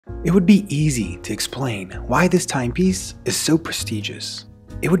It would be easy to explain why this timepiece is so prestigious.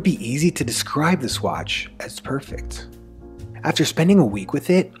 It would be easy to describe this watch as perfect. After spending a week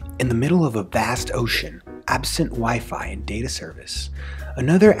with it in the middle of a vast ocean, absent Wi-Fi and data service,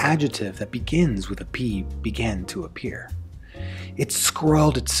 another adjective that begins with a P began to appear. It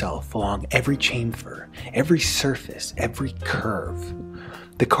scrawled itself along every chamfer, every surface, every curve.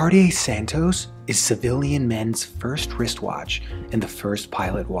 The Cartier Santos is civilian men's first wristwatch and the first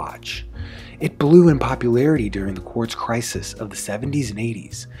pilot watch. It blew in popularity during the quartz crisis of the 70s and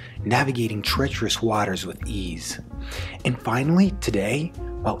 80s, navigating treacherous waters with ease. And finally, today,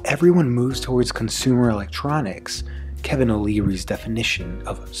 while everyone moves towards consumer electronics, Kevin O'Leary's definition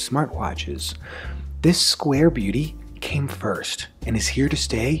of smartwatches, this square beauty came first and is here to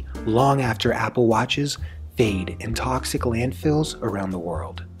stay long after Apple Watches fade in toxic landfills around the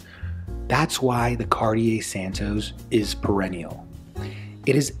world. That's why the Cartier Santos is perennial.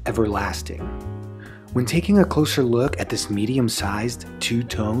 It is everlasting. When taking a closer look at this medium-sized,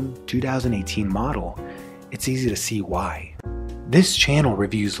 two-tone 2018 model, it's easy to see why. This channel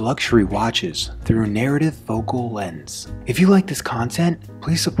reviews luxury watches through a narrative focal lens. If you like this content,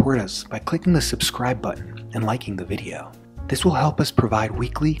 please support us by clicking the subscribe button and liking the video. This will help us provide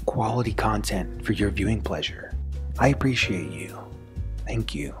weekly quality content for your viewing pleasure. I appreciate you.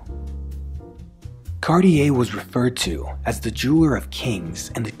 Thank you. Cartier was referred to as the jeweler of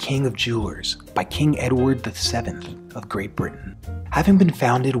kings and the king of jewelers by King Edward VII of Great Britain. Having been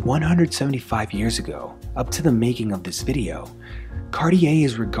founded 175 years ago, up to the making of this video, Cartier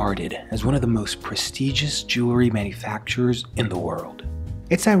is regarded as one of the most prestigious jewelry manufacturers in the world.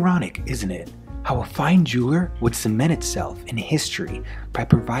 It's ironic, isn't it, how a fine jeweler would cement itself in history by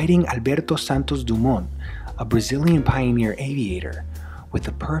providing Alberto Santos Dumont, a Brazilian pioneer aviator, with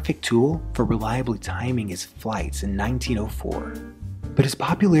the perfect tool for reliably timing his flights in 1904. But as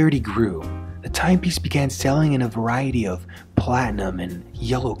popularity grew, the timepiece began selling in a variety of platinum and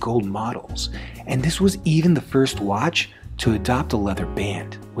yellow gold models, and this was even the first watch to adopt a leather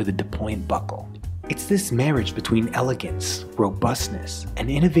band with a deploying buckle. It's this marriage between elegance, robustness, and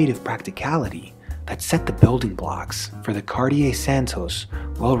innovative practicality that set the building blocks for the Cartier Santos'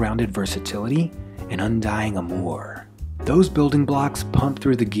 well-rounded versatility and undying amour. Those building blocks pump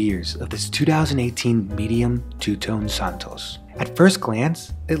through the gears of this 2018 medium two-tone Santos. At first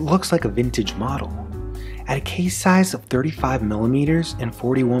glance, it looks like a vintage model. At a case size of 35mm and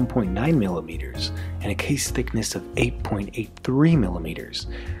 41.9mm and a case thickness of 8.83mm,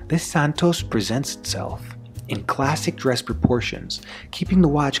 this Santos presents itself in classic dress proportions, keeping the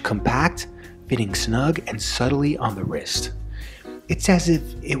watch compact, fitting snug and subtly on the wrist. It's as if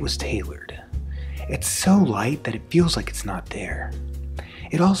it was tailored. It's so light that it feels like it's not there.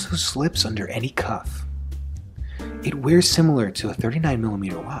 It also slips under any cuff. It wears similar to a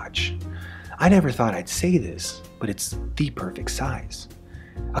 39mm watch. I never thought I'd say this, but it's the perfect size.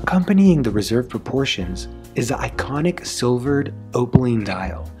 Accompanying the reserved proportions is the iconic silvered opaline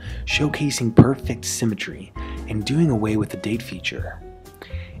dial, showcasing perfect symmetry and doing away with the date feature.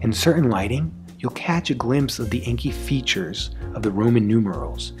 In certain lighting, you'll catch a glimpse of the inky features of the Roman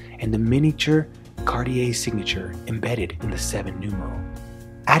numerals and the miniature Cartier signature embedded in the 7 numeral.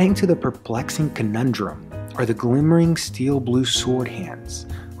 Adding to the perplexing conundrum are the glimmering steel blue sword hands,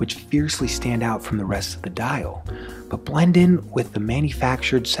 which fiercely stand out from the rest of the dial, but blend in with the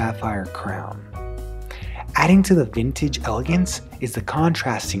manufactured sapphire crown. Adding to the vintage elegance is the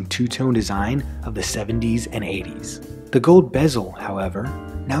contrasting two-tone design of the 70s and 80s. The gold bezel, however,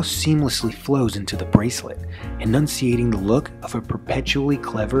 now seamlessly flows into the bracelet, enunciating the look of a perpetually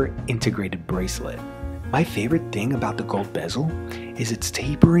clever integrated bracelet. My favorite thing about the gold bezel is its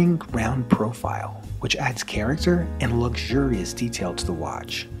tapering round profile, which adds character and luxurious detail to the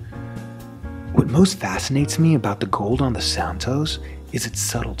watch. What most fascinates me about the gold on the Santos is its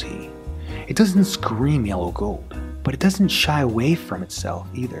subtlety. It doesn't scream yellow gold, but it doesn't shy away from itself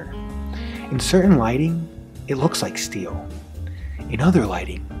either. In certain lighting, it looks like steel. In other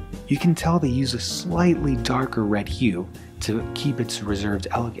lighting, you can tell they use a slightly darker red hue to keep its reserved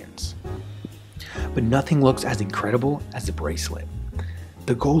elegance. But nothing looks as incredible as the bracelet.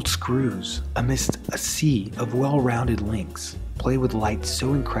 The gold screws, amidst a sea of well-rounded links, play with light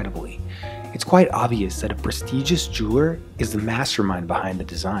so incredibly. It's quite obvious that a prestigious jeweler is the mastermind behind the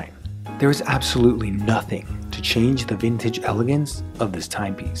design. There is absolutely nothing to change the vintage elegance of this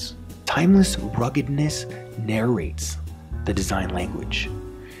timepiece. Timeless ruggedness narrates the design language.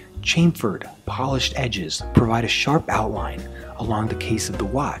 Chamfered, polished edges provide a sharp outline along the case of the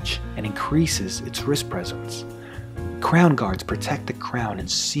watch and increases its wrist presence. Crown guards protect the crown and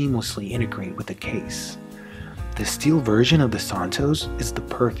seamlessly integrate with the case. The steel version of the Santos is the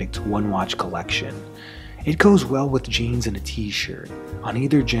perfect one-watch collection. It goes well with jeans and a t-shirt on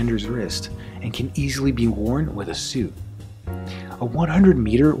either gender's wrist and can easily be worn with a suit. A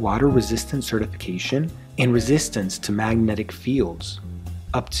 100-meter water-resistant certification and resistance to magnetic fields,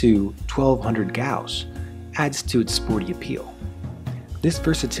 up to 1200 Gauss, adds to its sporty appeal. This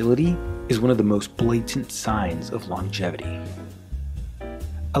versatility is one of the most blatant signs of longevity.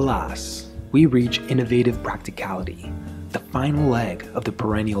 Alas, we reach innovative practicality, the final leg of the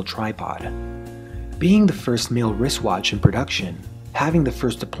Perennial tripod. Being the first male wristwatch in production, having the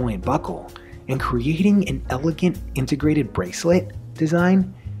first deployment buckle, and creating an elegant integrated bracelet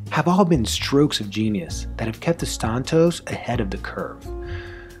design have all been strokes of genius that have kept the Santos ahead of the curve.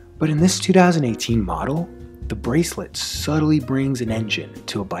 But in this 2018 model, the bracelet subtly brings an engine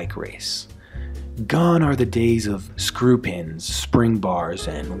to a bike race. Gone are the days of screw pins, spring bars,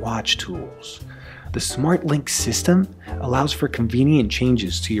 and watch tools. The Smartlink system allows for convenient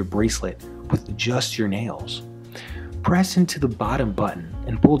changes to your bracelet with just your nails. Press into the bottom button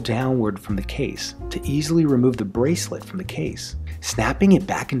and pull downward from the case to easily remove the bracelet from the case. Snapping it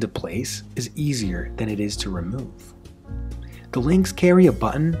back into place is easier than it is to remove. The links carry a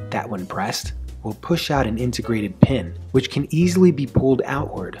button that, when pressed, will push out an integrated pin, which can easily be pulled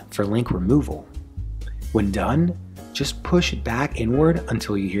outward for link removal. When done, just push it back inward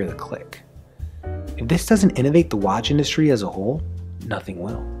until you hear the click. If this doesn't innovate the watch industry as a whole, nothing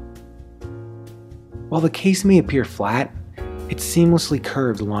will. While the case may appear flat, it's seamlessly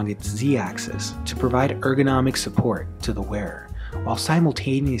curved along its Z-axis to provide ergonomic support to the wearer, while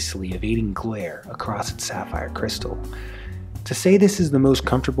simultaneously evading glare across its sapphire crystal. To say this is the most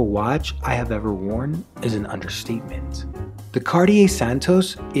comfortable watch I have ever worn is an understatement. The Cartier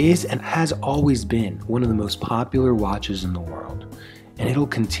Santos is and has always been one of the most popular watches in the world, and it'll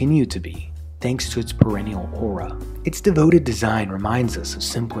continue to be thanks to its perennial aura. Its devoted design reminds us of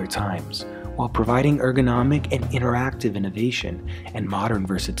simpler times, while providing ergonomic and interactive innovation and modern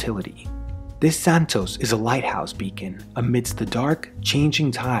versatility. This Santos is a lighthouse beacon amidst the dark,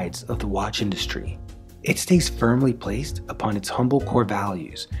 changing tides of the watch industry. It stays firmly placed upon its humble core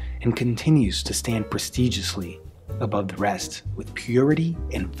values and continues to stand prestigiously above the rest with purity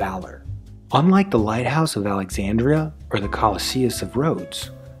and valor. Unlike the Lighthouse of Alexandria or the Colosseum of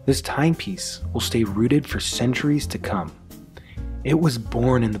Rhodes, this timepiece will stay rooted for centuries to come. It was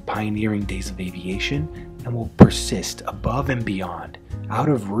born in the pioneering days of aviation and will persist above and beyond, out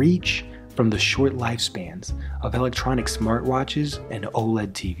of reach from the short lifespans of electronic smartwatches and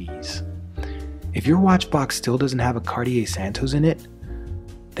OLED TVs. If your watch box still doesn't have a Cartier Santos in it,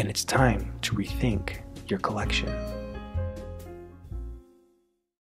 then it's time to rethink your collection.